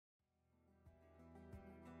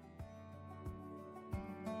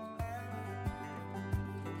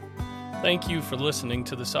Thank you for listening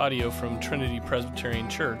to this audio from Trinity Presbyterian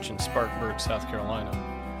Church in Spartanburg, South Carolina.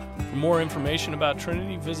 For more information about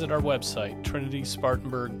Trinity, visit our website,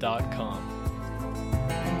 trinityspartanburg.com.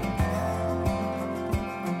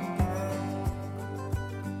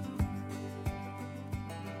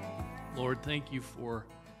 Lord, thank you for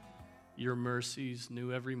your mercies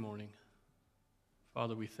new every morning.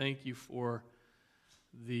 Father, we thank you for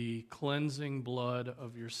the cleansing blood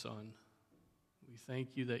of your Son. We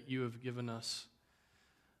thank you that you have given us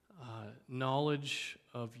knowledge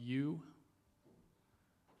of you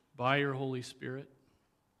by your Holy Spirit.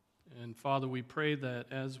 And Father, we pray that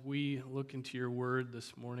as we look into your word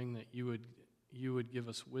this morning, that you would give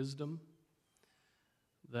us wisdom,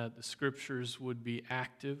 that the scriptures would be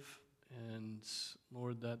active, and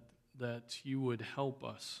Lord, that you would help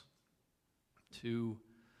us to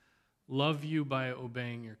love you by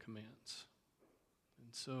obeying your commands.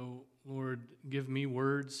 And so, Lord, give me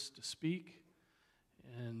words to speak,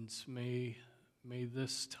 and may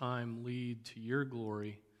this time lead to your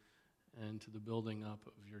glory and to the building up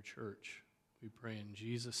of your church. We pray in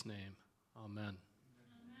Jesus' name. Amen.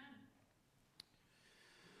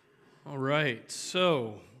 All right,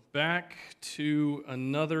 so back to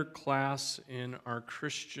another class in our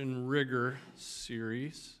Christian Rigor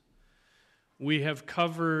series. We had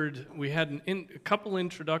a couple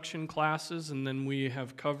introduction classes, and then we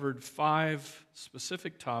have covered 5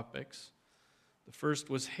 specific topics. The first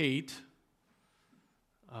was hate,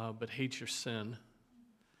 but hate your sin.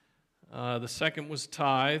 The second was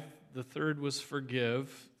tithe. The third was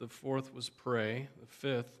forgive. The fourth was pray. The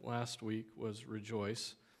fifth, last week, was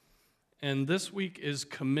rejoice. And this week is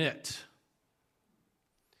commit.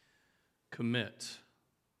 Commit.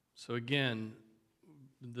 So again,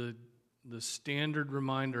 the standard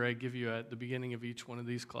reminder I give you at the beginning of each one of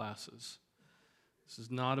these classes. This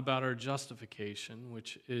is not about our justification,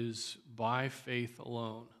 which is by faith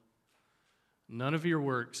alone. None of your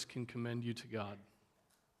works can commend you to God.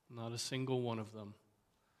 Not a single one of them.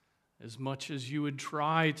 As much as you would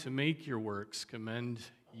try to make your works commend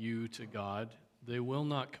you to God, they will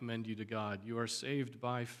not commend you to God. You are saved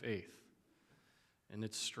by faith. And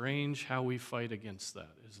it's strange how we fight against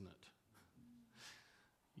that, isn't it?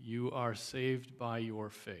 You are saved by your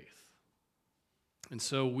faith. And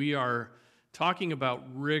so we are talking about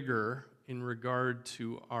rigor in regard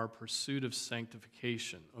to our pursuit of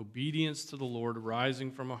sanctification, obedience to the Lord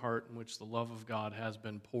arising from a heart in which the love of God has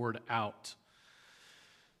been poured out.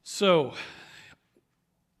 So,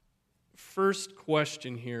 first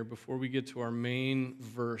question here before we get to our main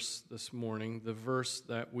verse this morning, the verse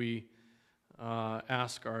that we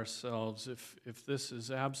ask ourselves, if this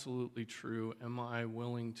is absolutely true, am I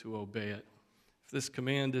willing to obey it? If this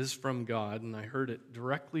command is from God, and I heard it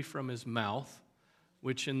directly from his mouth,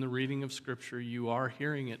 which in the reading of Scripture you are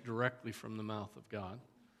hearing it directly from the mouth of God,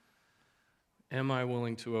 am I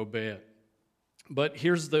willing to obey it? But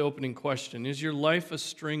here's the opening question. Is your life a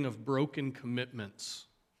string of broken commitments?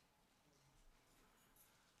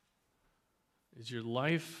 Has your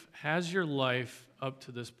life up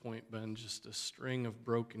to this point been just a string of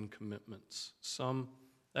broken commitments?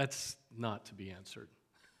 That's not to be answered.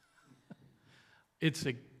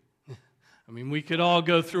 We could all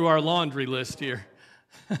go through our laundry list here.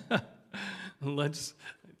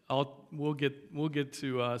 We'll get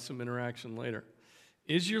to some interaction later.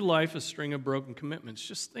 Is your life a string of broken commitments?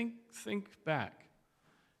 Just think back.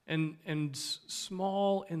 And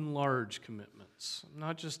small and large commitments. I'm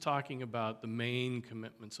not just talking about the main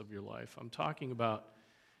commitments of your life. I'm talking about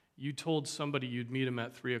you told somebody you'd meet them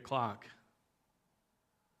at 3 o'clock,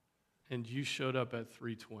 and you showed up at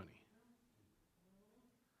 3:20.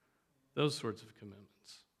 Those sorts of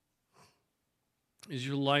commitments. Is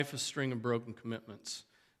your life a string of broken commitments?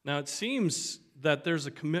 Now, it seems that there's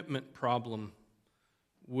a commitment problem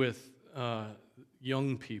with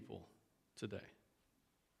young people today.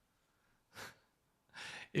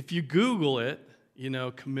 If you Google it,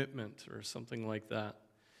 commitment or something like that,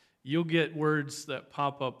 you'll get words that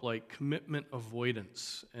pop up like commitment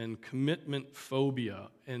avoidance and commitment phobia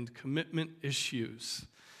and commitment issues.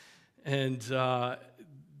 And the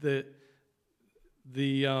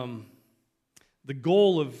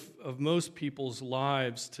goal of most people's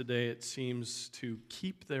lives today, it seems, to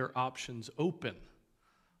keep their options open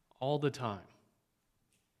all the time.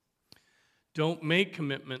 Don't make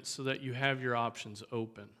commitments so that you have your options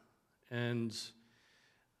open. And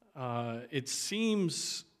it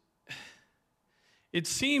seems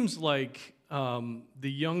like the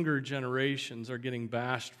younger generations are getting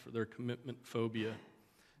bashed for their commitment phobia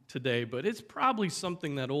today, but it's probably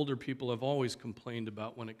something that older people have always complained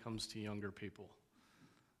about when it comes to younger people.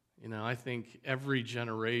 I think every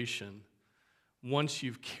generation once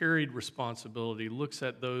you've carried responsibility, looks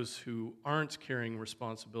at those who aren't carrying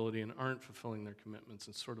responsibility and aren't fulfilling their commitments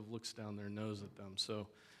and sort of looks down their nose at them. So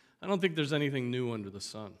I don't think there's anything new under the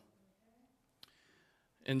sun.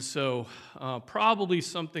 And so probably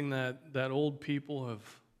something that old people have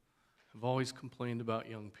always complained about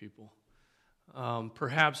young people.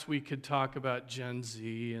 Perhaps we could talk about Gen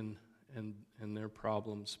Z and their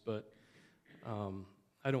problems, but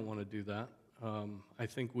I don't want to do that. I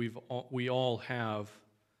think we all have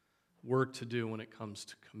work to do when it comes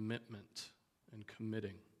to commitment and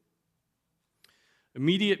committing.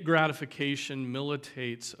 Immediate gratification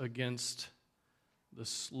militates against the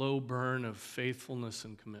slow burn of faithfulness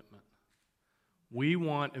and commitment. We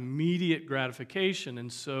want immediate gratification,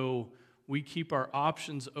 and so we keep our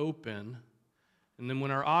options open, and then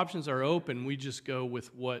when our options are open, we just go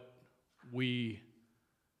with what we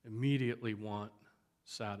immediately want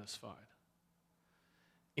satisfied.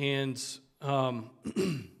 And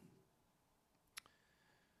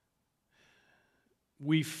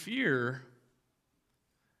we fear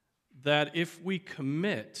that if we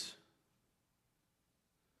commit,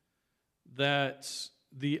 that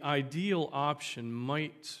the ideal option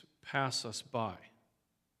might pass us by.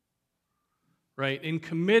 Right? In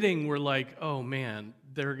committing, we're like, oh man,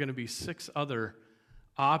 there are going to be 6 other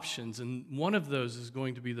options, and one of those is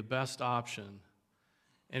going to be the best option.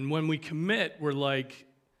 And when we commit, we're like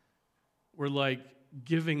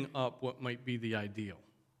giving up what might be the ideal.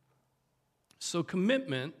 So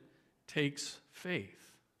commitment takes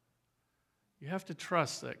faith. You have to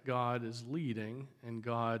trust that God is leading and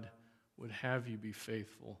God would have you be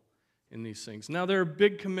faithful in these things. Now, there are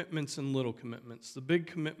big commitments and little commitments. The big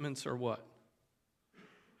commitments are what?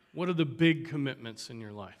 What are the big commitments in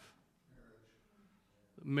your life?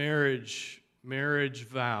 Marriage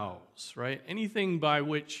vows, right? Anything by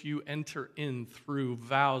which you enter in through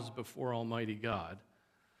vows before Almighty God,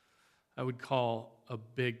 I would call a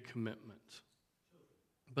big commitment.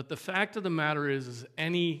 But the fact of the matter is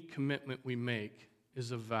any commitment we make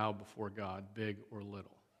is a vow before God, big or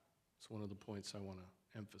little. It's one of the points I want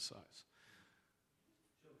to emphasize.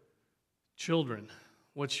 Children,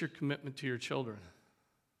 what's your commitment to your children?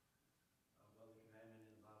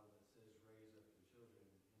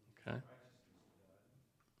 Okay.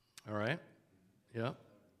 All right. Yeah.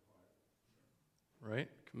 Right.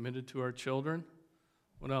 Committed to our children.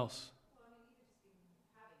 What else? Well, I mean, even just even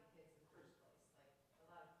having kids in the first place. Like,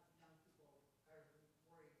 a lot of young people are worried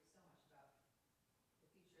so much about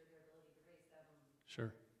the future, their ability to raise them.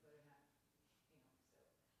 Sure. Whether or not, so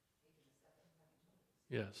making the step of having children.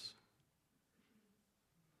 Yes.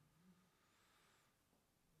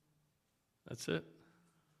 That's it.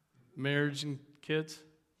 Marriage and kids.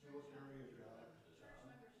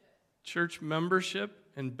 Church membership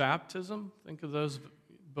and baptism. Think of those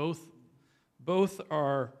both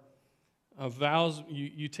are vows.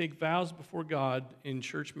 You take vows before God in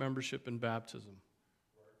church membership and baptism.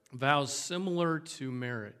 Vows similar to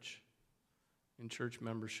marriage in church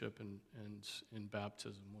membership and in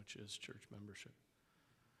baptism, which is church membership.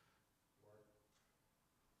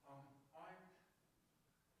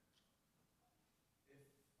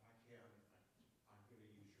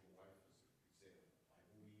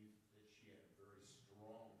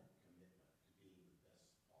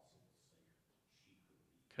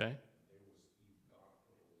 Okay.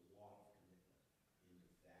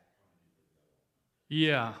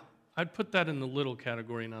 Yeah, I'd put that in the little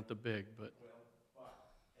category, not the big, but.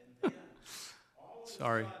 And then all of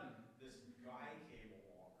Sorry. a sudden, this guy came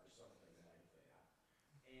along or something like that,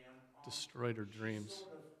 and Destroyed her dreams. she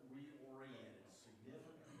sort of reoriented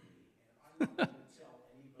significantly. And I'm not going to tell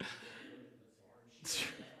anybody what her commitments are, and she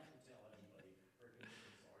doesn't have to tell anybody her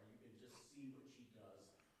commitments are. You can just see what she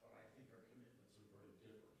does, but I think her commitments are very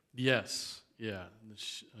different. Yes, yeah,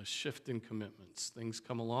 a shift in commitments. Things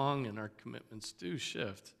come along and our commitments do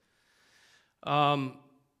shift.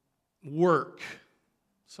 Work.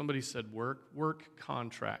 Somebody said work. Work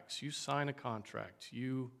contracts. You sign a contract.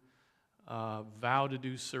 You vow to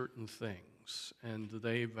do certain things, and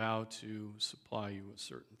they vow to supply you with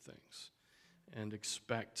certain things and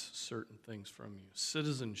expect certain things from you.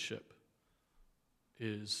 Citizenship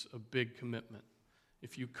is a big commitment.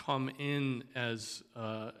 If you come in as,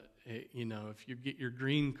 if you get your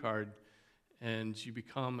green card and you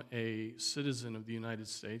become a citizen of the United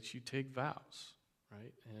States, you take vows,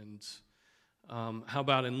 right? And how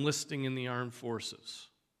about enlisting in the armed forces?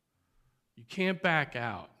 You can't back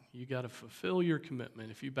out. You got to fulfill your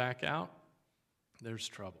commitment. If you back out, there's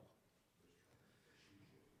trouble.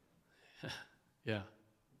 Yeah.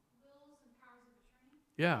 Wills and powers of attorney?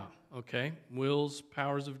 Yeah, okay? Wills,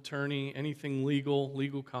 powers of attorney, anything legal,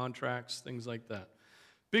 legal contracts, things like that.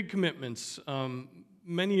 Big commitments,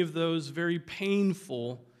 many of those very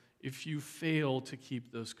painful if you fail to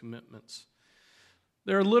keep those commitments.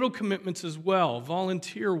 There are little commitments as well.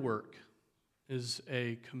 Volunteer work is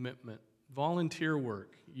a commitment. Volunteer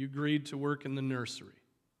work. You agreed to work in the nursery,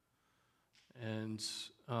 and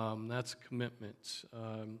that's a commitment.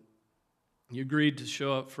 You agreed to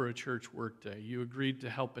show up for a church work day. You agreed to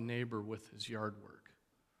help a neighbor with his yard work,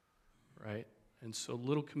 right? And so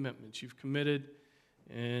little commitments. You've committed,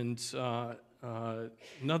 and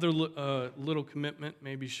another little commitment,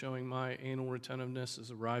 maybe showing my anal retentiveness,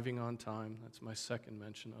 is arriving on time. That's my second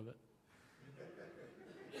mention of it.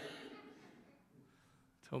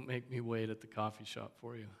 Don't make me wait at the coffee shop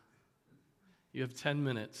for you. You have 10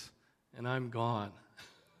 minutes, and I'm gone.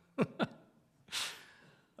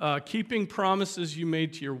 Keeping promises you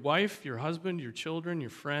made to your wife, your husband, your children, your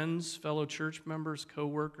friends, fellow church members,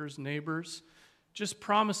 co-workers, neighbors. Just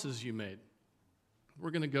promises you made.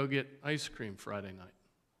 We're going to go get ice cream Friday night.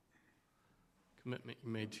 Commitment you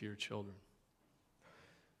made to your children.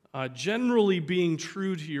 Generally being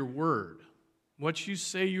true to your word. What you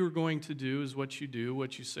say you're going to do is what you do.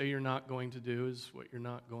 What you say you're not going to do is what you're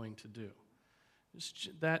not going to do.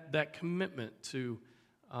 Just that commitment to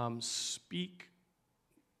speak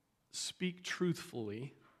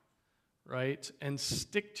truthfully, right, and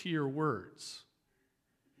stick to your words.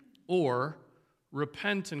 Or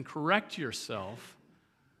repent and correct yourself,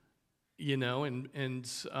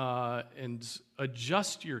 and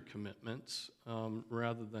adjust your commitments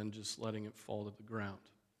rather than just letting it fall to the ground.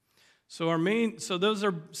 So those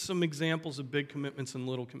are some examples of big commitments and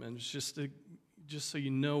little commitments, just so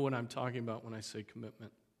you know what I'm talking about when I say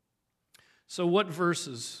commitment. So what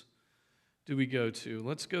verses do we go to?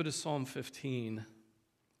 Let's go to Psalm 15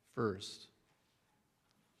 first.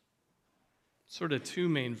 Sort of two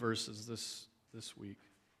main verses this week.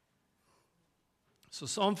 So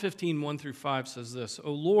Psalm 15, 1 through 5 says this: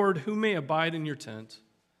 O Lord, who may abide in your tent,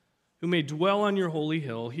 who may dwell on your holy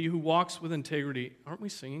hill, he who walks with integrity. Aren't we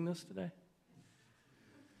singing this today?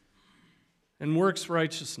 And works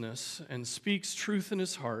righteousness and speaks truth in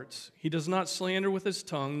his heart. He does not slander with his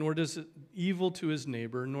tongue, nor does it evil to his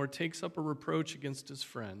neighbor, nor takes up a reproach against his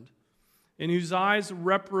friend, in whose eyes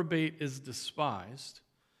reprobate is despised,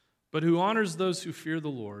 but who honors those who fear the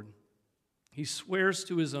Lord. He swears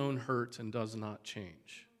to his own hurt and does not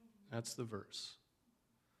change. That's the verse.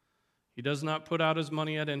 He does not put out his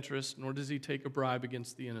money at interest, nor does he take a bribe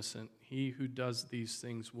against the innocent. He who does these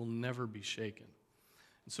things will never be shaken.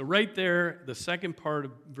 And so right there, the second part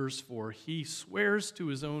of verse 4, he swears to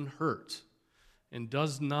his own hurt and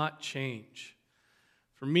does not change.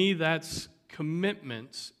 For me, that's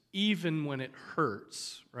commitments even when it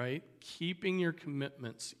hurts, right? Keeping your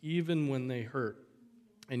commitments even when they hurt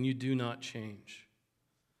and you do not change.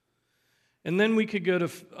 And then we could go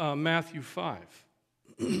to Matthew 5.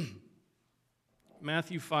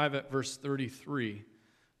 Matthew 5 at verse 33.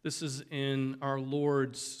 This is in our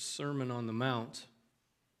Lord's Sermon on the Mount,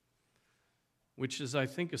 which is, I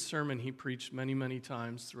think, a sermon he preached many, many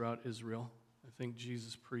times throughout Israel. I think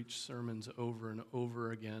Jesus preached sermons over and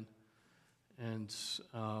over again. And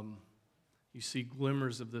you see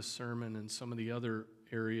glimmers of this sermon in some of the other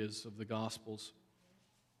areas of the Gospels.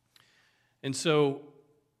 And so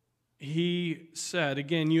he said,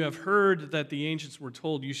 again, you have heard that the ancients were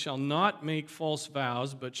told, you shall not make false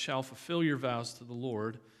vows, but shall fulfill your vows to the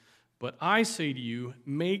Lord. But I say to you,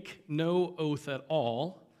 make no oath at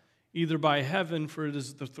all, either by heaven, for it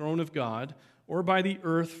is the throne of God, or by the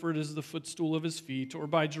earth, for it is the footstool of his feet, or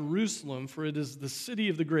by Jerusalem, for it is the city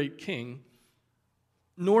of the great king.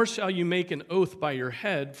 Nor shall you make an oath by your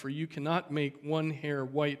head, for you cannot make one hair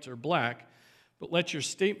white or black, but let your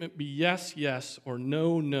statement be yes, yes, or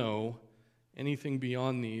no, no. Anything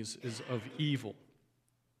beyond these is of evil.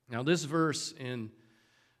 Now, this verse in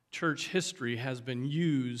church history has been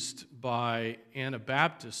used by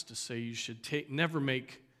Anabaptists to say you should never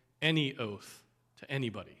make any oath to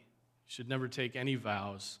anybody. You should never take any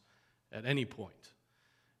vows at any point.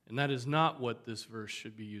 And that is not what this verse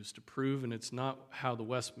should be used to prove, and it's not how the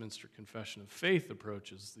Westminster Confession of Faith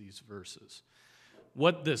approaches these verses.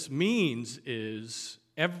 What this means is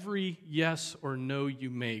every yes or no you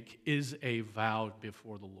make is a vow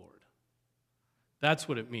before the Lord. That's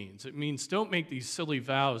what it means. It means don't make these silly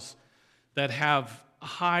vows that have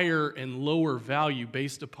higher and lower value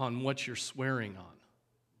based upon what you're swearing on,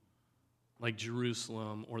 like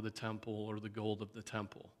Jerusalem or the temple or the gold of the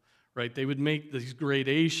temple, right? They would make these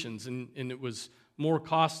gradations, and it was more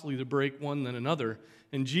costly to break one than another.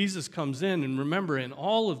 And Jesus comes in, and remember, in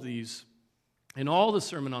all of these In all the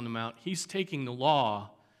Sermon on the Mount, he's taking the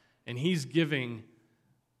law and he's giving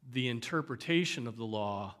the interpretation of the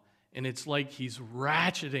law, and it's like he's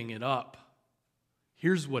ratcheting it up.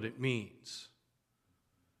 Here's what it means.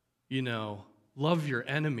 Love your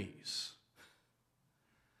enemies.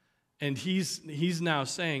 And he's now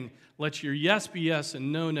saying, let your yes be yes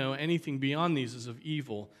and no, no. Anything beyond these is of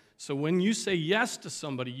evil. So when you say yes to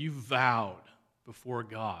somebody, you vowed before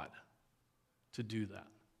God to do that.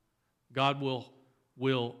 God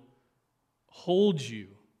will hold you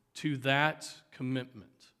to that commitment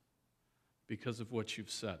because of what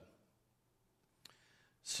you've said.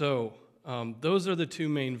 So those are the two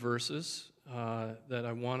main verses that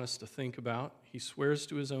I want us to think about. He swears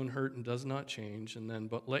to his own hurt and does not change. And then,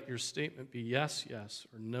 but let your statement be yes, yes,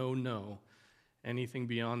 or no, no. Anything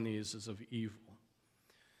beyond these is of evil.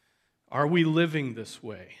 Are we living this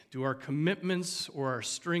way? Do our commitments or our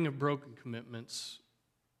string of broken commitments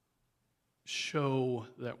show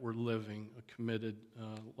that we're living a committed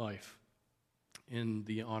life in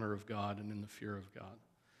the honor of God and in the fear of God?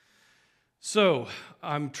 So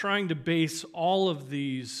I'm trying to base all of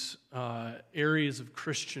these areas of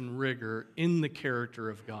Christian rigor in the character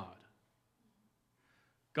of God.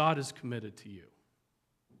 God is committed to you.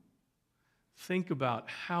 Think about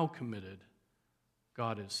how committed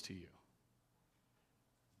God is to you.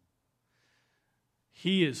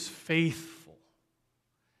 He is faithful.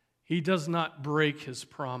 He does not break his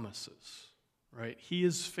promises, right? He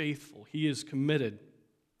is faithful. He is committed.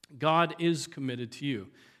 God is committed to you.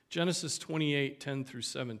 Genesis 28, 10 through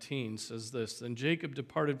 17 says this, Then Jacob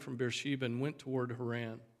departed from Beersheba and went toward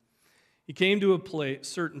Haran. He came to a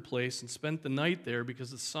certain place and spent the night there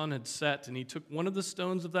because the sun had set, and he took one of the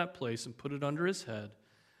stones of that place and put it under his head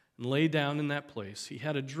and lay down in that place. He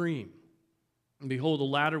had a dream, and behold, a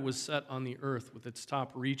ladder was set on the earth with its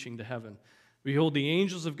top reaching to heaven. Behold, the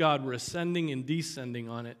angels of God were ascending and descending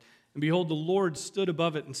on it. And behold, the Lord stood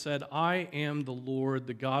above it and said, I am the Lord,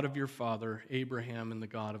 the God of your father, Abraham, and the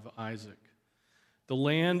God of Isaac. The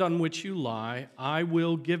land on which you lie, I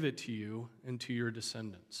will give it to you and to your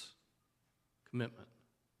descendants. Commitment,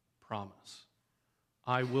 promise.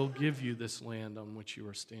 I will give you this land on which you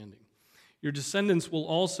are standing. Your descendants will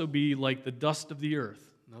also be like the dust of the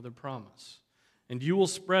earth, another promise. And you will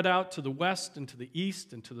spread out to the west and to the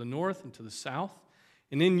east and to the north and to the south.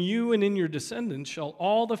 And in you and in your descendants shall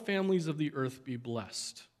all the families of the earth be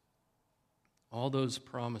blessed. All those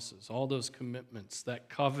promises, all those commitments, that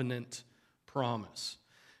covenant promise.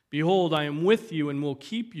 Behold, I am with you and will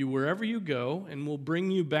keep you wherever you go and will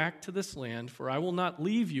bring you back to this land, for I will not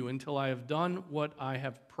leave you until I have done what I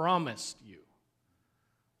have promised you.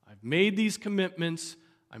 I've made these commitments.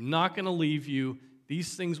 I'm not going to leave you.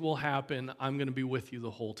 These things will happen. I'm going to be with you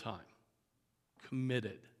the whole time.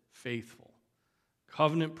 Committed, faithful.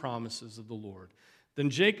 Covenant promises of the Lord. Then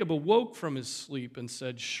Jacob awoke from his sleep and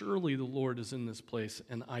said, Surely the Lord is in this place,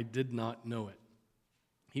 and I did not know it.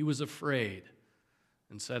 He was afraid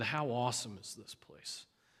and said, How awesome is this place?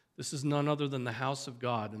 This is none other than the house of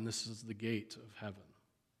God, and this is the gate of heaven.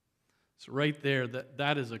 So right there,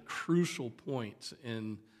 that is a crucial point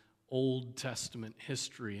in Old Testament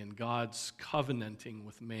history and God's covenanting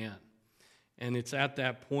with man. And it's at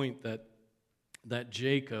that point that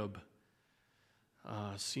Jacob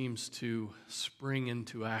seems to spring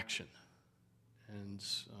into action and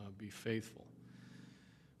be faithful.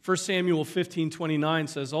 1 Samuel 15:29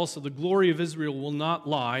 says, Also, the glory of Israel will not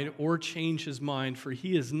lie or change his mind, for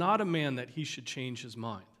he is not a man that he should change his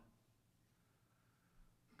mind.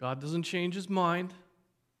 God doesn't change his mind.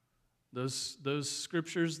 Those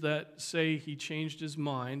scriptures that say he changed his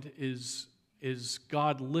mind is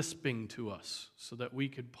God lisping to us so that we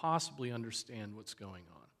could possibly understand what's going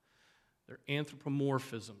on. They're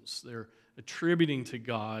anthropomorphisms. They're attributing to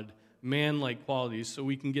God man-like qualities so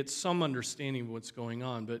we can get some understanding of what's going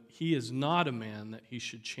on. But he is not a man that he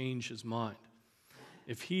should change his mind.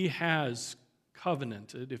 If he has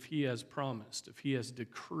covenanted, if he has promised, if he has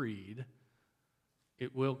decreed,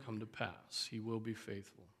 it will come to pass. He will be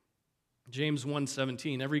faithful. James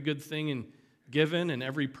 1:17, every good thing given and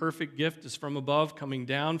every perfect gift is from above, coming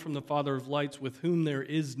down from the Father of lights, with whom there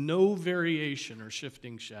is no variation or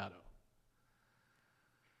shifting shadow.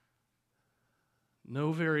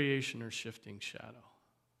 No variation or shifting shadow.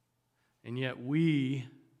 And yet we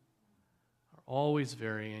are always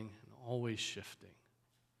varying and always shifting,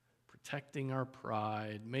 protecting our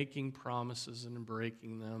pride, making promises and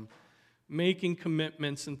breaking them, making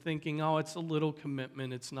commitments and thinking, oh, it's a little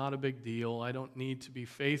commitment, it's not a big deal, I don't need to be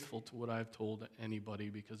faithful to what I've told anybody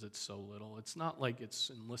because it's so little. It's not like it's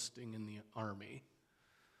enlisting in the army.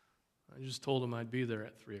 I just told them I'd be there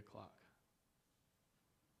at 3 o'clock.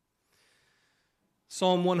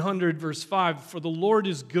 Psalm 100, verse 5, "For the Lord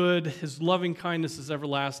is good, his loving kindness is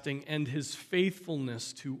everlasting, and his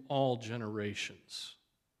faithfulness to all generations."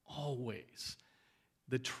 Always.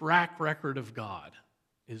 The track record of God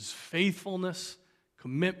is faithfulness,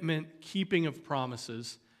 commitment, keeping of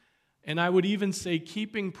promises, and I would even say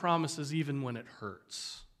keeping promises even when it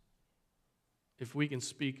hurts, if we can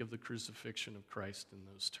speak of the crucifixion of Christ in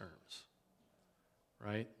those terms,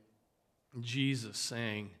 right? Jesus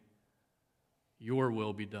saying, "Your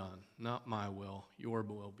will be done, not my will, your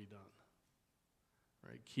will be done."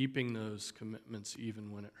 Right? Keeping those commitments even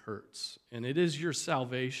when it hurts. And it is your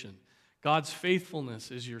salvation. God's faithfulness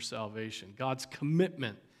is your salvation. God's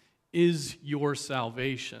commitment is your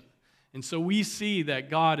salvation. And so we see that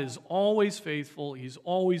God is always faithful. He's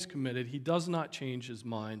always committed. He does not change his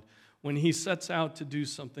mind. When he sets out to do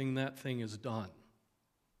something, that thing is done.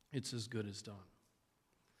 It's as good as done.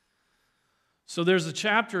 So there's a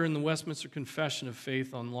chapter in the Westminster Confession of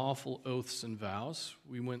Faith on lawful oaths and vows.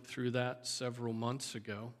 We went through that several months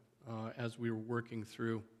ago as we were working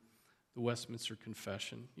through the Westminster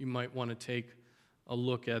Confession. You might want to take a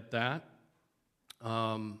look at that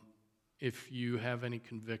if you have any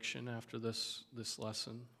conviction after this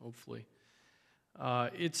lesson, hopefully.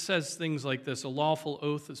 It says things like this: a lawful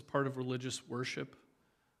oath is part of religious worship.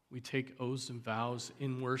 We take oaths and vows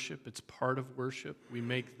in worship. It's part of worship. We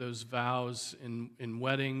make those vows in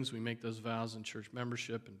weddings. We make those vows in church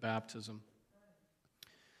membership and baptism.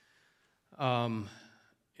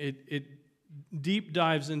 It deep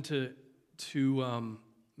dives into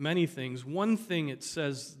many things. One thing it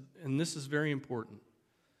says, and this is very important,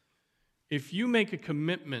 if you make a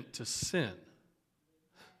commitment to sin,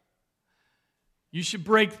 you should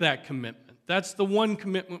break that commitment. That's the one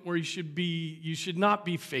commitment where you should not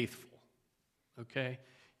be faithful, okay?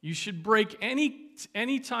 You should break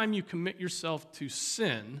any time you commit yourself to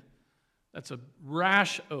sin. That's a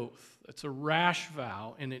rash oath. That's a rash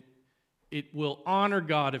vow, and it will honor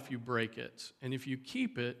God if you break it. And if you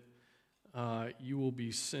keep it, you will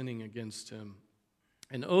be sinning against him.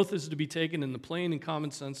 An oath is to be taken in the plain and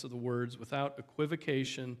common sense of the words without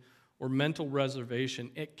equivocation or mental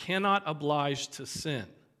reservation. It cannot oblige to sin.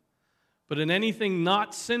 But in anything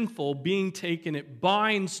not sinful being taken, it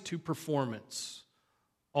binds to performance,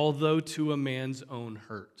 although to a man's own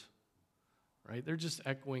hurt. Right? They're just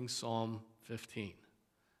echoing Psalm 15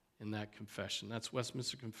 in that confession. That's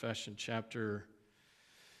Westminster Confession, chapter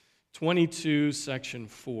 22, section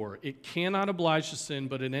 4. It cannot oblige to sin,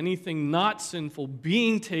 but in anything not sinful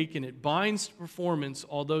being taken, it binds to performance,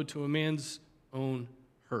 although to a man's own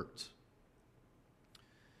hurt.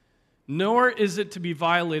 Nor is it to be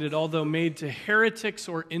violated, although made to heretics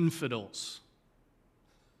or infidels.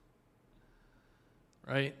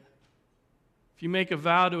 Right? If you make a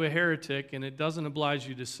vow to a heretic and it doesn't oblige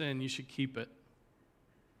you to sin, you should keep it.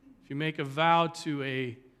 If you make a vow to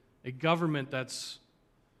a government that's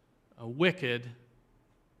wicked,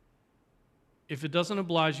 if it doesn't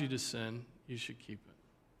oblige you to sin, you should keep it.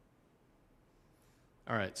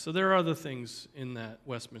 All right, so there are other things in that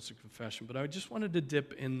Westminster Confession, but I just wanted to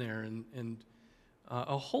dip in there and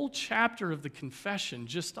a whole chapter of the confession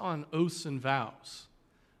just on oaths and vows.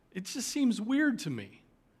 It just seems weird to me,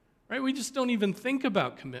 right? We just don't even think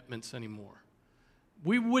about commitments anymore.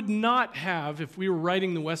 We would not have, if we were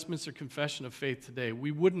writing the Westminster Confession of Faith today,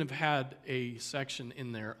 we wouldn't have had a section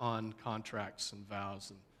in there on contracts and vows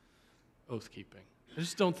and oath-keeping. I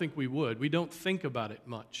just don't think we would. We don't think about it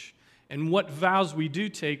much. And what vows we do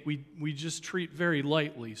take, we just treat very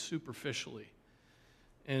lightly, superficially.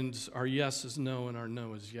 And our yes is no and our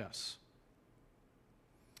no is yes.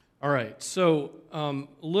 All right, so a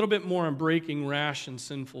little bit more on breaking rash and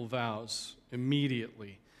sinful vows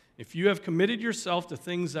immediately. If you have committed yourself to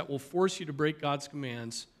things that will force you to break God's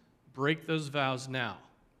commands, break those vows now.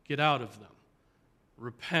 Get out of them.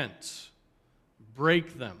 Repent.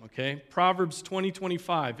 Break them, okay? Proverbs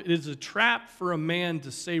 20:25. It is a trap for a man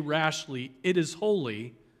to say rashly, "It is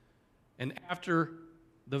holy," and after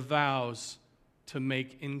the vows to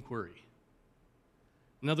make inquiry.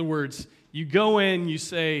 In other words, you go in, you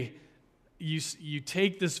say, you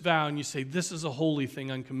take this vow and you say, "This is a holy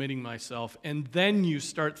thing, I'm committing myself," and then you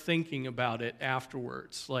start thinking about it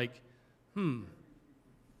afterwards, like,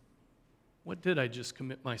 what did I just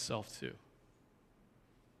commit myself to?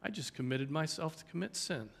 I just committed myself to commit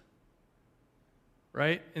sin,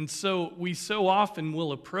 right? And so we so often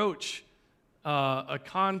will approach a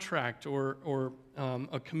contract or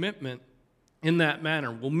a commitment in that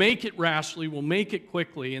manner. We'll make it rashly, we'll make it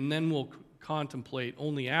quickly, and then we'll contemplate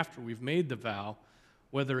only after we've made the vow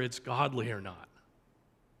whether it's godly or not,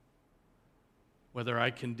 whether I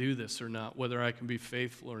can do this or not, whether I can be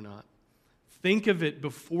faithful or not. Think of it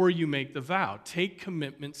before you make the vow. Take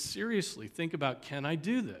commitment seriously. Think about, can I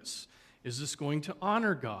do this? Is this going to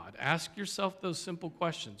honor God? Ask yourself those simple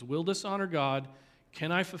questions. Will this honor God?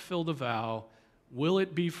 Can I fulfill the vow? Will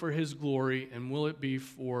it be for His glory? And will it be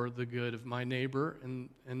for the good of my neighbor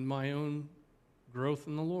and my own growth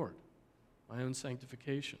in the Lord, my own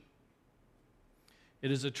sanctification?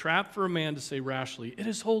 It is a trap for a man to say rashly, "It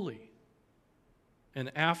is holy,"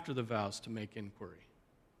 and after the vows to make inquiry.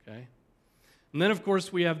 Okay? And then, of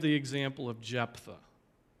course, we have the example of Jephthah.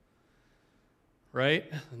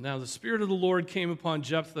 Right? Now the Spirit of the Lord came upon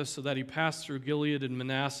Jephthah so that he passed through Gilead and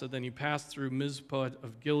Manasseh. Then he passed through Mizpah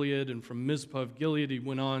of Gilead, and from Mizpah of Gilead he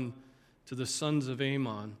went on to the sons of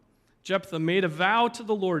Ammon. Jephthah made a vow to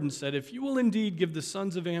the Lord and said, "If you will indeed give the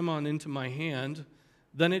sons of Ammon into my hand,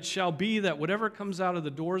 then it shall be that whatever comes out of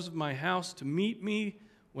the doors of my house to meet me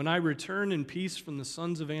when I return in peace from the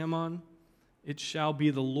sons of Ammon, it shall be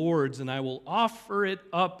the Lord's, and I will offer it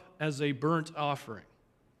up as a burnt offering."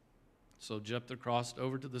 So Jephthah crossed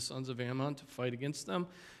over to the sons of Ammon to fight against them,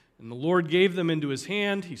 and the Lord gave them into his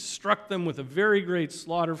hand. He struck them with a very great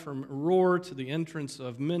slaughter from Aroer to the entrance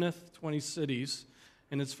of Minnith, 20 cities,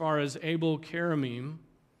 and as far as Abel-Keramim.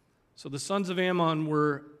 So the sons of Ammon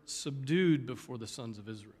were subdued before the sons of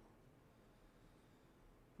Israel.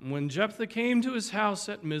 And when Jephthah came to his house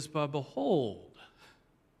at Mizpah, behold,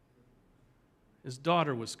 his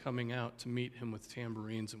daughter was coming out to meet him with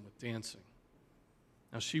tambourines and with dancing.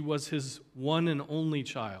 Now she was his one and only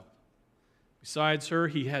child. Besides her,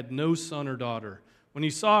 he had no son or daughter. When he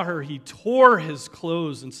saw her, he tore his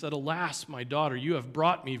clothes and said, "Alas, my daughter, you have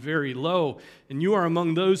brought me very low, and you are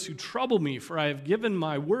among those who trouble me, for I have given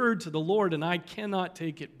my word to the Lord, and I cannot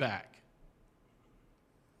take it back."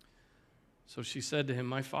 So she said to him,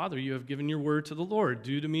 "My father, you have given your word to the Lord.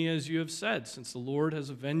 Do to me as you have said, since the Lord has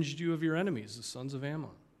avenged you of your enemies, the sons of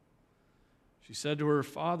Ammon." She said to her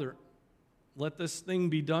father, "Let this thing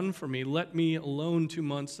be done for me. Let me alone 2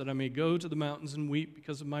 months, that I may go to the mountains and weep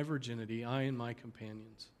because of my virginity, I and my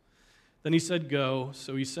companions." Then he said, "Go."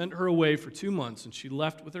 So he sent her away for 2 months, and she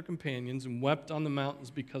left with her companions and wept on the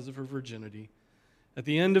mountains because of her virginity. At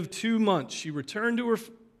the end of 2 months, she returned to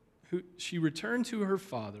her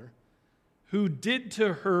father, who did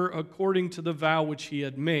to her according to the vow which he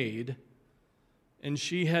had made, and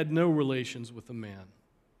she had no relations with the man.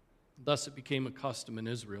 Thus it became a custom in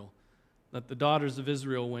Israel that the daughters of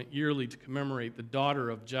Israel went yearly to commemorate the daughter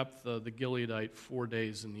of Jephthah the Gileadite 4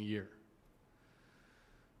 days in the year.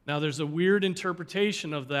 Now there's a weird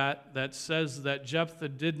interpretation of that says that Jephthah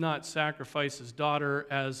did not sacrifice his daughter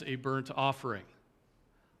as a burnt offering.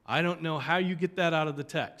 I don't know how you get that out of the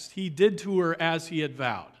text. He did to her as he had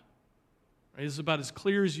vowed. Right? It's about as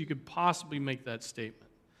clear as you could possibly make that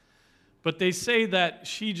statement. But they say that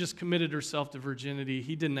she just committed herself to virginity.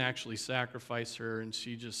 He didn't actually sacrifice her, and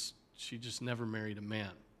she just never married a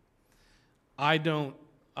man. I don't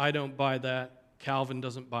buy that. Calvin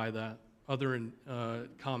doesn't buy that. Other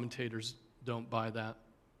commentators don't buy that.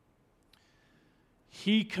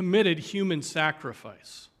 He committed human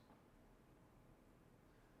sacrifice.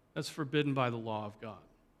 That's forbidden by the law of God.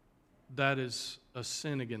 That is a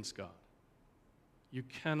sin against God. You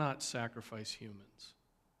cannot sacrifice humans.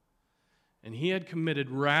 And he had committed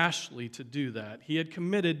rashly to do that. He had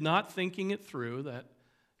committed not thinking it through, that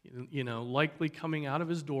likely coming out of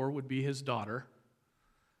his door would be his daughter.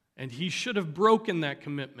 And he should have broken that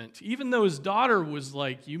commitment. Even though his daughter was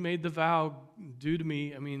like, "You made the vow, do to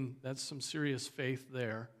me." I mean, that's some serious faith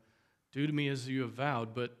there. Do to me as you have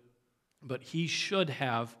vowed. But he should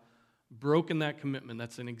have broken that commitment.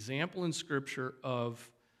 That's an example in Scripture of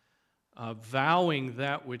vowing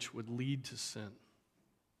that which would lead to sin.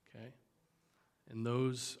 Okay? And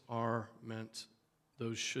those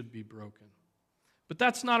should be broken. But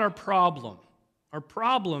that's not our problem. Our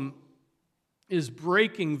problem is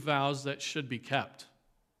breaking vows that should be kept.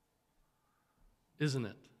 Isn't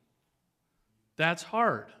it? That's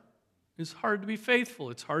hard. It's hard to be faithful.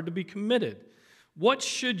 It's hard to be committed. What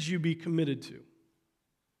should you be committed to?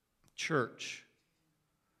 Church.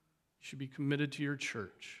 You should be committed to your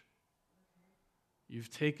church. You've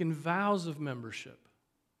taken vows of membership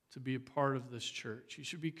to be a part of this church. You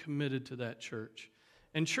should be committed to that church.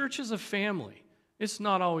 And church is a family. It's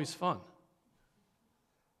not always fun.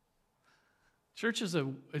 Church is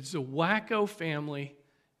it's a wacko family,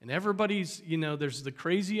 and everybody's, there's the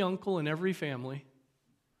crazy uncle in every family,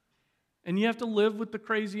 and you have to live with the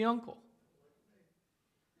crazy uncle.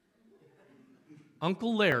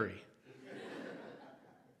 Uncle Larry.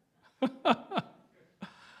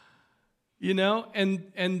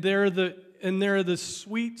 And they're and there are the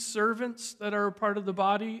sweet servants that are a part of the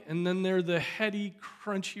body, and then there are the heady,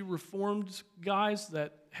 crunchy, reformed guys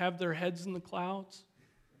that have their heads in the clouds,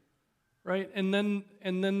 right? And then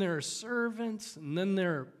there are servants, and then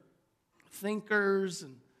there are thinkers,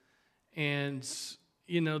 and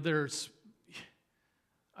there's,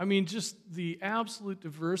 just the absolute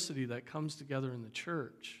diversity that comes together in the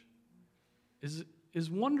church is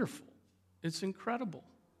wonderful. It's incredible.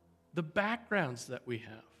 The backgrounds that we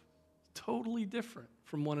have, totally different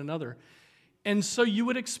from one another. And so you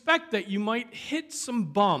would expect that you might hit some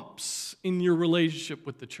bumps in your relationship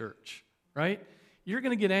with the church, right? You're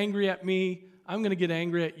going to get angry at me. I'm going to get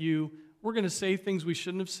angry at you. We're going to say things we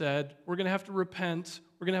shouldn't have said. We're going to have to repent.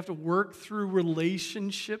 We're going to have to work through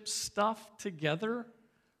relationship stuff together,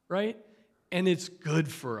 right? And it's good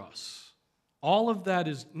for us. All of that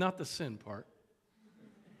is not the sin part,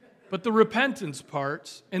 but the repentance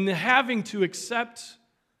part and the having to accept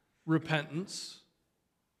repentance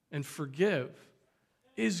and forgive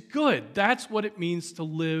is good. That's what it means to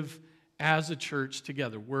live as a church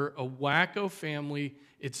together. We're a wacko family.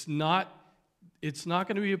 It's not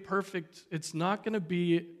going to be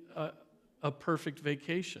a perfect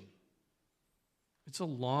vacation. It's a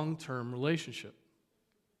long-term relationship.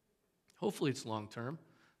 Hopefully it's long-term.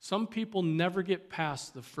 Some people never get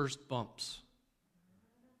past the first bumps.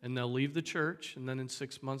 And they'll leave the church, and then in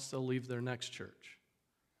 6 months they'll leave their next church.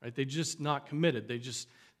 Right? They're just not committed.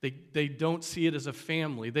 They don't see it as a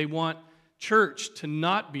family. They want church to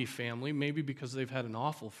not be family, maybe because they've had an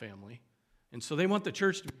awful family. And so they want the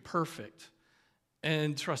church to be perfect.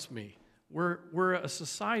 And trust me, we're a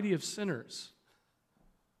society of sinners.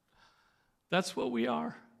 That's what we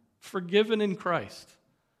are. Forgiven in Christ.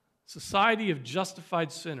 Society of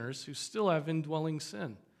justified sinners who still have indwelling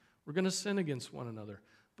sin. We're going to sin against one another.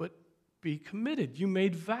 But be committed. You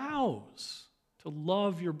made vows to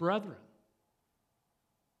love your brethren.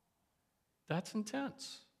 That's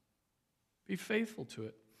intense. Be faithful to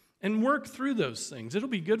it. And work through those things. It'll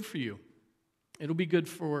be good for you. It'll be good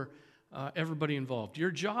for everybody involved.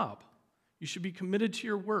 Your job. You should be committed to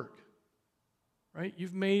your work. Right?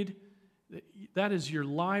 That is your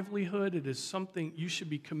livelihood. It is something, you should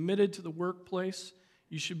be committed to the workplace.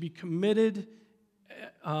 You should be committed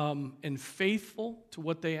and faithful to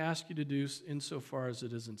what they ask you to do insofar as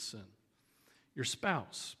it isn't sin. Your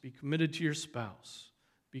spouse, be committed to your spouse.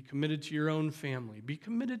 Be committed to your own family. Be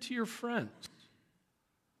committed to your friends,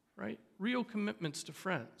 right? Real commitments to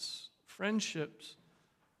friends. Friendships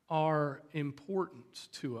are important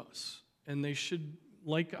to us, and they should,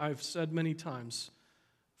 like I've said many times,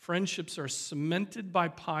 friendships are cemented by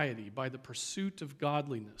piety, by the pursuit of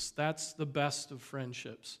godliness. That's the best of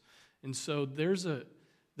friendships. And so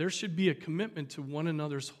there should be a commitment to one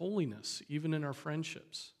another's holiness, even in our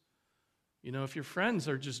friendships. If your friends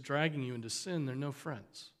are just dragging you into sin, they're no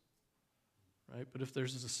friends, right? But if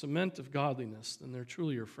there's a cement of godliness, then they're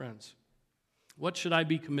truly your friends. What should I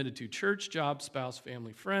be committed to? Church, job, spouse,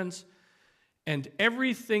 family, friends, and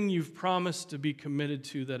everything you've promised to be committed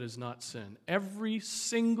to that is not sin. Every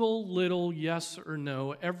single little yes or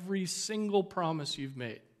no, every single promise you've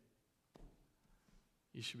made,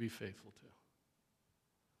 you should be faithful to.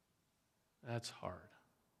 That's hard,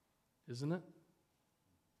 isn't it?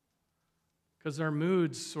 Because our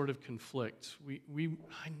moods sort of conflict.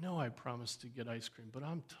 I know I promised to get ice cream, but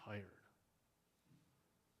I'm tired.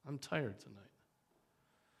 I'm tired tonight.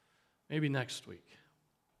 Maybe next week.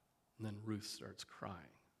 And then Ruth starts crying.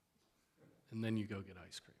 And then you go get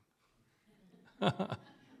ice cream.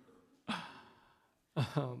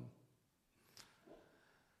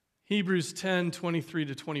 Hebrews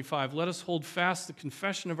 10:23-25. Let us hold fast the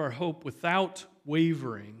confession of our hope without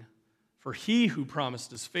wavering. For he who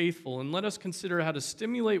promised is faithful, and let us consider how to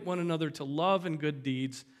stimulate one another to love and good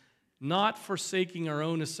deeds, not forsaking our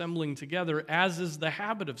own assembling together, as is the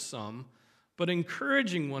habit of some, but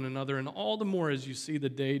encouraging one another, and all the more as you see the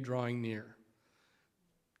day drawing near.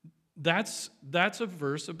 That's a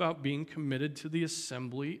verse about being committed to the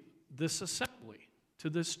assembly, to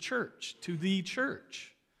this church, to the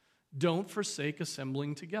church. Don't forsake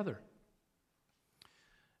assembling together.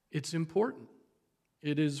 It's important.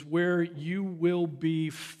 It is where you will be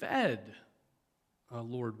fed,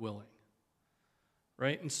 Lord willing.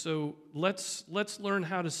 Right? And so let's learn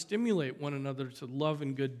how to stimulate one another to love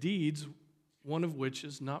and good deeds, one of which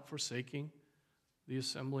is not forsaking the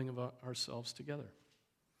assembling of ourselves together.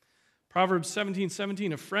 Proverbs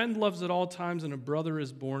 17:17, a friend loves at all times and a brother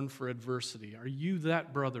is born for adversity. Are you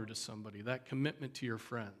that brother to somebody, that commitment to your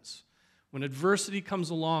friends? When adversity comes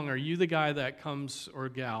along, are you the guy that comes, or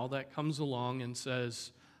gal, that comes along and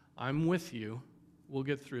says, I'm with you, we'll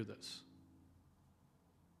get through this.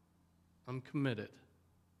 I'm committed.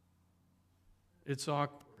 It's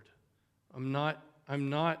awkward.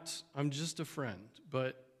 I'm just a friend,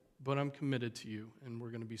 but I'm committed to you, and we're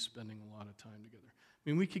going to be spending a lot of time together. I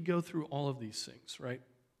mean, we could go through all of these things, right?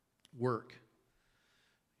 Work.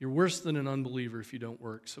 You're worse than an unbeliever if you don't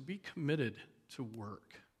work, so be committed to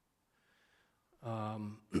work.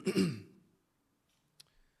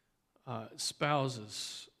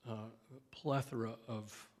 Spouses, plethora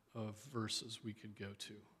of verses we could go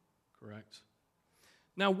to, correct?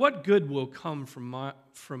 Now, what good will come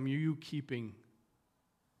from you keeping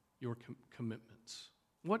your commitments?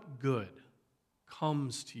 What good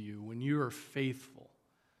comes to you when you are faithful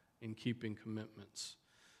in keeping commitments?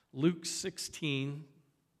 Luke 16,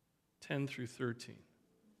 10 through 13.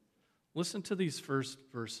 Listen to these first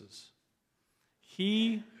verses.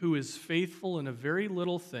 He who is faithful in a very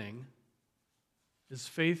little thing is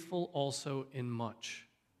faithful also in much.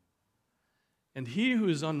 And he who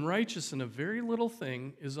is unrighteous in a very little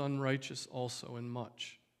thing is unrighteous also in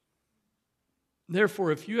much.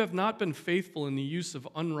 Therefore, if you have not been faithful in the use of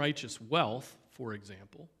unrighteous wealth, for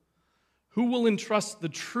example, who will entrust the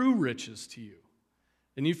true riches to you?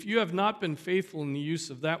 And if you have not been faithful in the use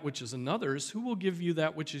of that which is another's, who will give you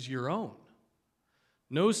that which is your own?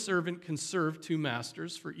 No servant can serve two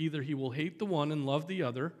masters, for either he will hate the one and love the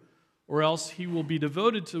other, or else he will be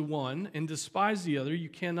devoted to one and despise the other. You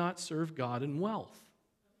cannot serve God and wealth.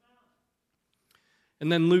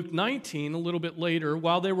 And then Luke 19, a little bit later,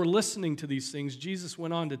 while they were listening to these things, Jesus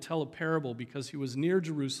went on to tell a parable because he was near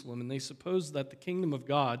Jerusalem, and they supposed that the kingdom of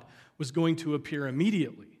God was going to appear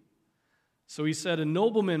immediately. So he said, a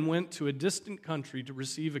nobleman went to a distant country to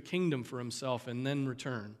receive a kingdom for himself and then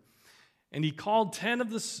return. And he called 10 of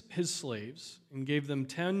his slaves and gave them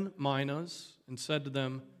 10 minas and said to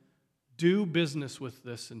them, do business with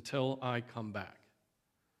this until I come back.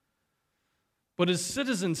 But his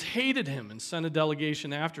citizens hated him and sent a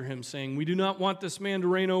delegation after him, saying, we do not want this man to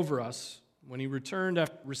reign over us. When he returned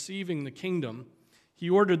after receiving the kingdom,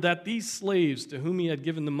 he ordered that these slaves to whom he had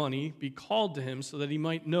given the money be called to him so that he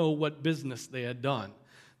might know what business they had done.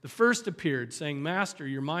 The first appeared, saying, Master,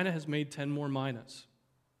 your mina has made 10 more minas.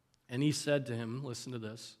 And he said to him, listen to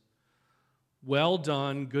this, well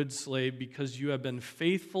done, good slave, because you have been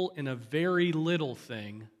faithful in a very little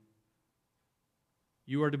thing.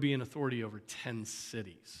 You are to be in authority over 10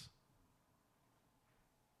 cities.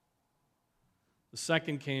 The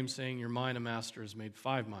second came, saying, your mina master has made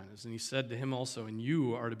 5 minas. And he said to him also, and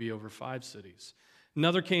you are to be over 5 cities.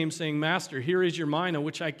 Another came, saying, Master, here is your mina,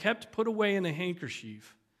 which I kept put away in a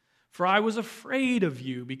handkerchief. For I was afraid of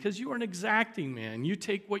you, because you are an exacting man. You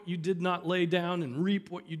take what you did not lay down and reap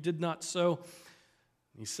what you did not sow.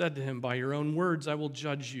 And he said to him, by your own words I will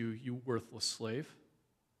judge you, you worthless slave.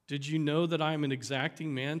 Did you know that I am an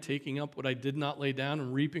exacting man, taking up what I did not lay down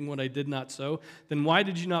and reaping what I did not sow? Then why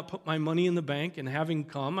did you not put my money in the bank, and having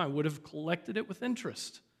come, I would have collected it with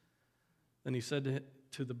interest? Then he said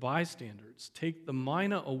to the bystanders, take the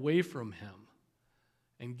mina away from him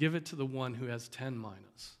and give it to the one who has 10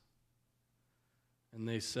 minas. And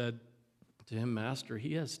they said to him, Master,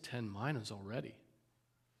 he has 10 minas already.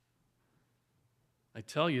 I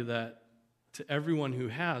tell you that to everyone who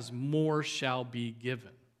has, more shall be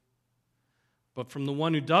given. But from the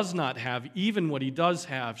one who does not have, even what he does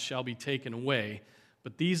have shall be taken away.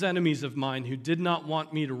 But these enemies of mine who did not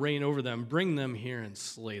want me to reign over them, bring them here and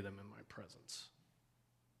slay them in my presence.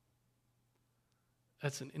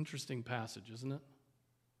 That's an interesting passage, isn't it?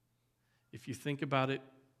 If you think about it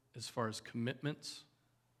as far as commitments.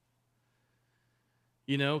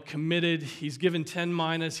 You know, committed, he's given 10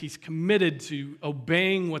 minas, he's committed to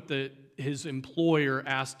obeying what his employer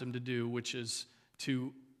asked him to do, which is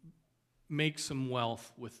to make some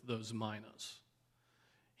wealth with those minas.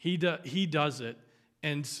 He does it,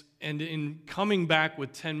 and in coming back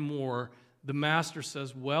with 10 more, the master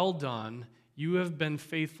says, well done, you have been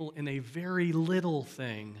faithful in a very little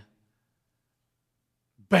thing.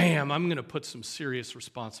 Bam, I'm going to put some serious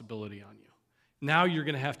responsibility on you. Now you're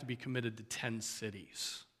going to have to be committed to 10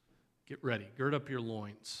 cities. Get ready, gird up your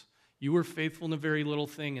loins. You were faithful in a very little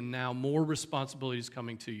thing, and now more responsibility is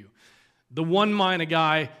coming to you. The one mina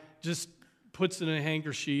guy just puts it in a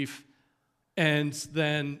handkerchief and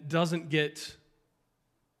then doesn't get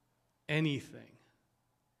anything.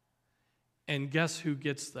 And guess who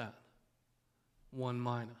gets that? One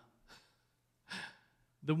mina.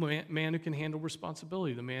 The man who can handle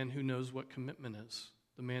responsibility, the man who knows what commitment is,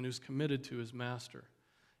 the man who's committed to his master.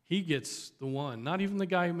 He gets the one. Not even the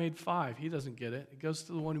guy who made 5. He doesn't get it. It goes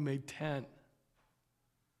to the one who made 10.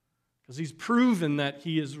 Because he's proven that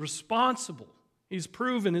he is responsible. He's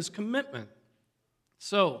proven his commitment.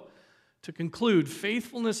 So, To conclude,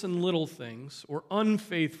 faithfulness in little things or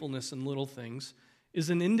unfaithfulness in little things is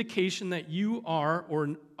an indication that you are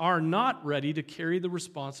or are not ready to carry the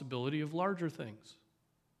responsibility of larger things.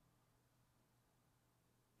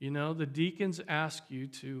 You know, the deacons ask you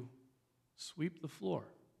to sweep the floor.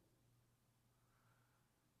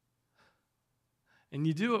 And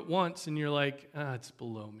you do it once and you're like, it's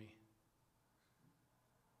below me.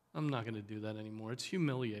 I'm not going to do that anymore. It's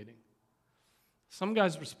humiliating. Some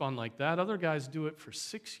guys respond like that. Other guys do it for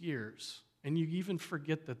 6 years, and you even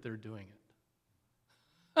forget that they're doing it.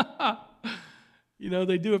 You know,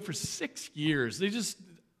 they do it for 6 years.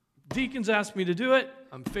 Deacons ask me to do it.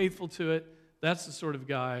 I'm faithful to it. That's the sort of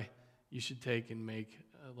guy you should take and make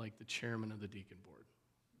like the chairman of the deacon board.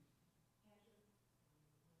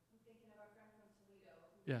 I'm thinking of our friend from Toledo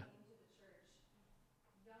who Yeah. came to the church,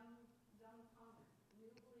 young punk, new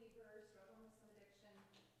believer, struggling with some addiction,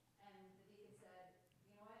 and the deacon said,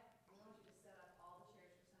 you know what, we want you to set up all the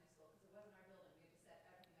chairs for Sunday school, because it wasn't our building, we had to set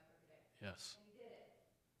everything up every day. Yes. And he did it,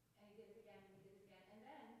 and he did it again, and he did it again, and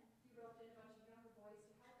then he roped in a bunch of younger boys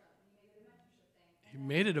to help him, and he made it a mentorship thing. He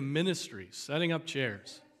made it a ministry, setting up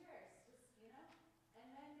chairs. And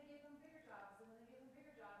then they gave him bigger jobs, and then they gave him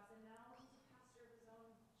bigger jobs, and now he's a pastor of his own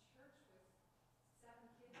church with 7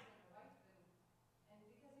 kids and a wife, and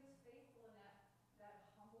because he was faithful in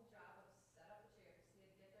that humble job of set up the chairs, he had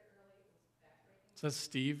to get there early, it was backbreaking. Is that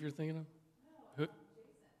Steve you're thinking of? No, Jason.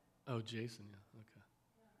 Oh, Jason, yeah, okay.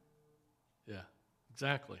 Yeah,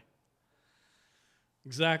 exactly.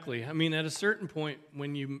 Exactly. I mean, at a certain point,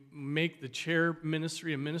 when you make the chair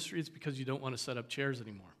ministry a ministry, it's because you don't want to set up chairs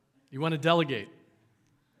anymore. You want to delegate.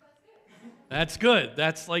 That's good.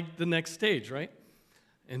 That's like the next stage, right?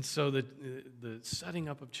 And so the setting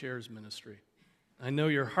up of chairs ministry. I know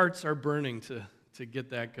your hearts are burning to get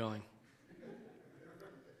that going.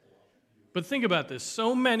 But think about this.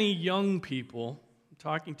 So many young people, I'm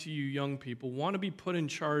talking to you young people, want to be put in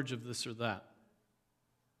charge of this or that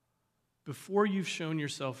before you've shown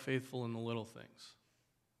yourself faithful in the little things.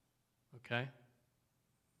 Okay?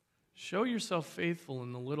 Show yourself faithful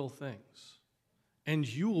in the little things, and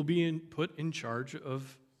you will be put in charge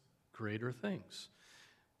of greater things.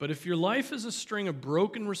 But if your life is a string of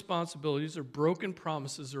broken responsibilities or broken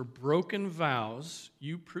promises or broken vows,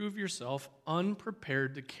 you prove yourself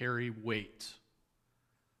unprepared to carry weight.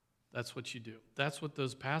 That's what you do. That's what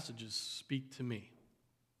those passages speak to me,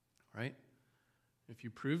 right? If you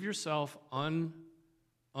prove yourself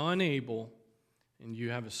unable and you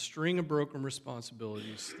have a string of broken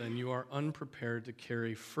responsibilities, then you are unprepared to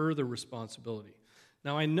carry further responsibility.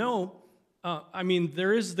 Now, I know,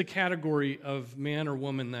 there is the category of man or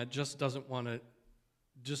woman that just doesn't want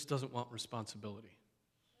responsibility.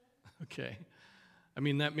 Okay? I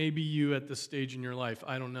mean, that may be you at this stage in your life.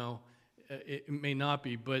 I don't know. It may not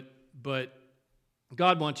be, but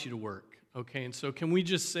God wants you to work. Okay, and so can we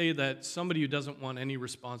just say that somebody who doesn't want any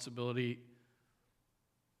responsibility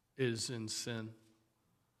is in sin?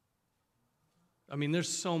 I mean, there's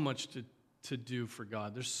so much to do for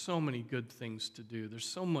God. There's so many good things to do. There's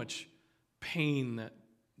so much pain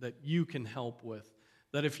that you can help with,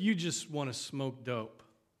 that if you just want to smoke dope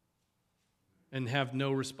and have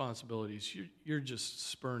no responsibilities, you're just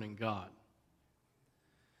spurning God.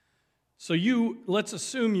 So let's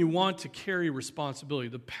assume you want to carry responsibility.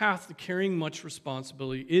 The path to carrying much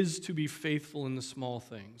responsibility is to be faithful in the small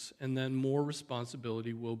things, and then more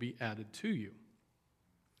responsibility will be added to you.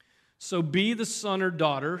 So be the son or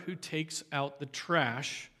daughter who takes out the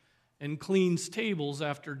trash and cleans tables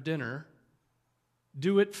after dinner.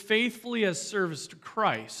 Do it faithfully as service to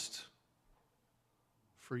Christ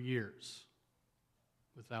for years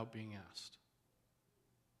without being asked.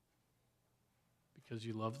 Because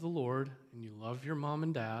you love the Lord and you love your mom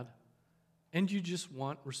and dad and you just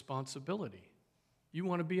want responsibility. You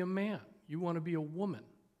want to be a man. You want to be a woman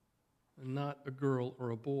and not a girl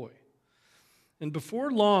or a boy. And before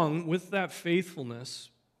long, with that faithfulness,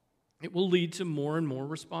 it will lead to more and more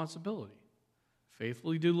responsibility.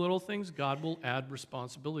 Faithfully do little things, God will add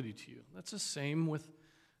responsibility to you. That's the same with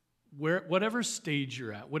whatever stage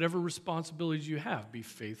you're at, whatever responsibilities you have. Be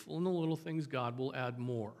faithful in the little things, God will add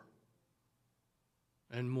more.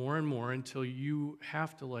 And more until you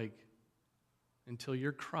have to until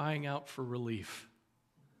you're crying out for relief,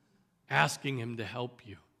 asking Him to help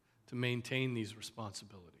you to maintain these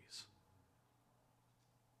responsibilities.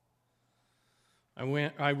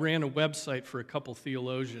 I ran a website for a couple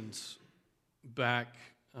theologians back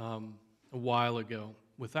a while ago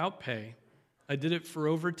without pay. I did it for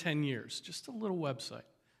over 10 years, just a little website.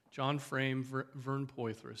 John Frame, Vern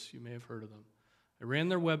Poythress, you may have heard of them. I ran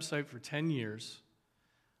their website for 10 years.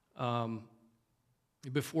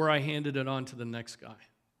 before I handed it on to the next guy.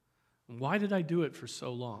 And why did I do it for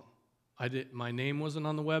so long? My name wasn't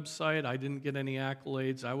on the website. I didn't get any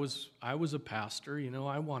accolades. I was a pastor.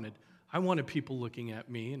 I wanted people looking at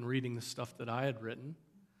me and reading the stuff that I had written.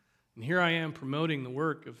 And here I am promoting the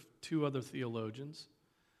work of two other theologians.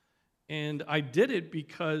 And I did it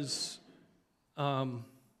because I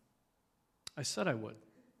said I would.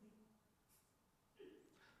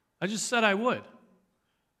 I just said I would.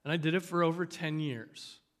 And I did it for over 10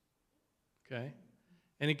 years. Okay?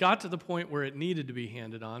 And it got to the point where it needed to be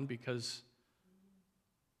handed on because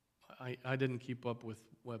I didn't keep up with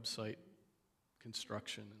website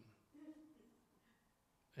construction.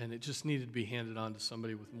 And it just needed to be handed on to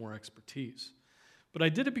somebody with more expertise. But I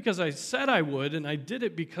did it because I said I would, and I did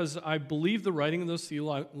it because I believed the writing of those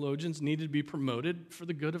theologians needed to be promoted for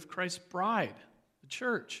the good of Christ's bride, the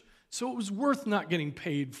church. So it was worth not getting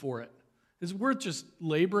paid for it. It's worth just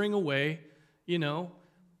laboring away,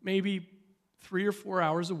 maybe 3 or 4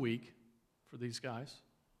 hours a week for these guys.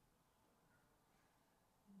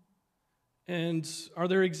 And are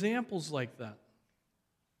there examples like that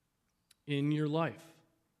in your life?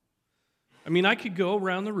 I mean, I could go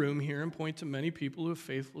around the room here and point to many people who have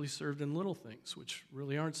faithfully served in little things, which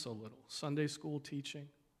really aren't so little. Sunday school teaching,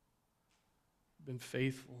 been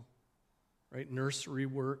faithful, right? Nursery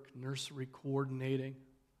work, nursery coordinating,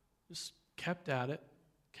 just kept at it,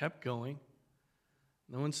 kept going.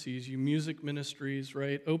 No one sees you. Music ministries,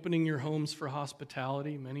 right? Opening your homes for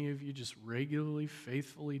hospitality. Many of you just regularly,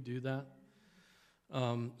 faithfully do that.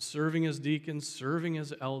 Serving as deacons, serving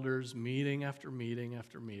as elders, meeting after meeting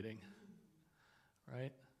after meeting.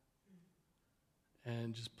 Right?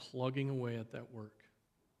 And just plugging away at that work.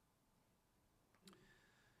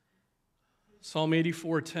 Psalm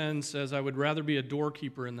 84:10 says, I would rather be a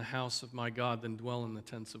doorkeeper in the house of my God than dwell in the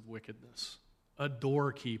tents of wickedness. A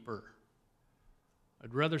doorkeeper.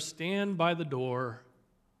 I'd rather stand by the door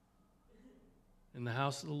in the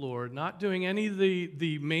house of the Lord, not doing any of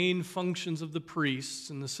the main functions of the priests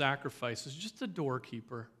and the sacrifices, just a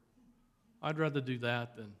doorkeeper. I'd rather do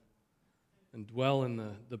that than dwell in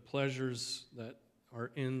the pleasures that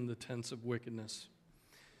are in the tents of wickedness.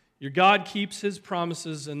 Your God keeps his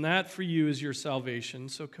promises, and that for you is your salvation,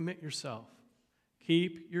 so commit yourself.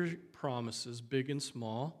 Keep your promises, big and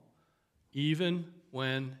small, even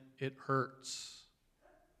when it hurts.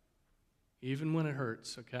 Even when it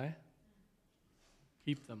hurts, okay?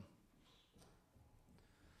 Keep them.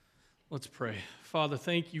 Let's pray. Father,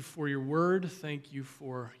 thank you for your word. Thank you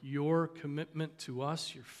for your commitment to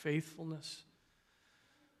us, your faithfulness,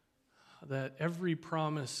 that every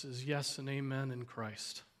promise is yes and amen in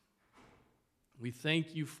Christ. We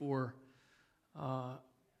thank you for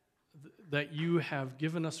that you have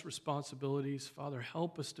given us responsibilities. Father,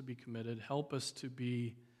 help us to be committed. Help us to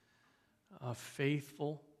be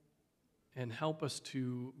faithful, and help us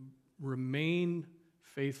to remain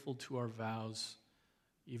faithful to our vows,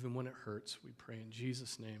 even when it hurts. We pray in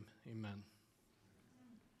Jesus' name, amen.